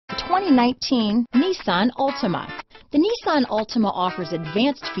2019 Nissan Altima. The Nissan Altima offers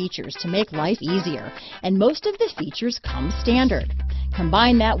advanced features to make life easier, and most of the features come standard.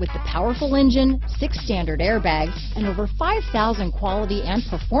 Combine that with the powerful engine, 6 standard airbags, and over 5,000 quality and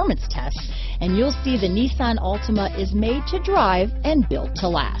performance tests, and you'll see the Nissan Altima is made to drive and built to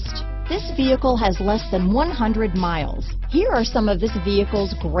last. This vehicle has less than 100 miles. Here are some of this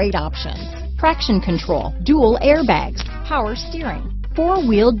vehicle's great options: traction control, dual airbags, power steering,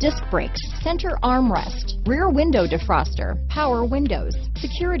 4-wheel disc brakes, center armrest, rear window defroster, power windows,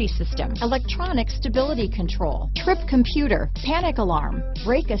 security system, electronic stability control, trip computer, panic alarm,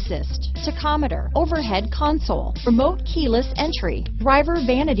 brake assist, tachometer, overhead console, remote keyless entry, driver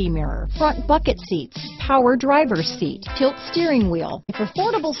vanity mirror, front bucket seats, power driver's seat, tilt steering wheel. If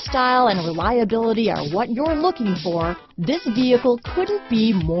affordable style and reliability are what you're looking for, this vehicle couldn't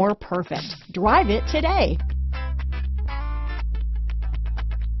be more perfect. Drive it today.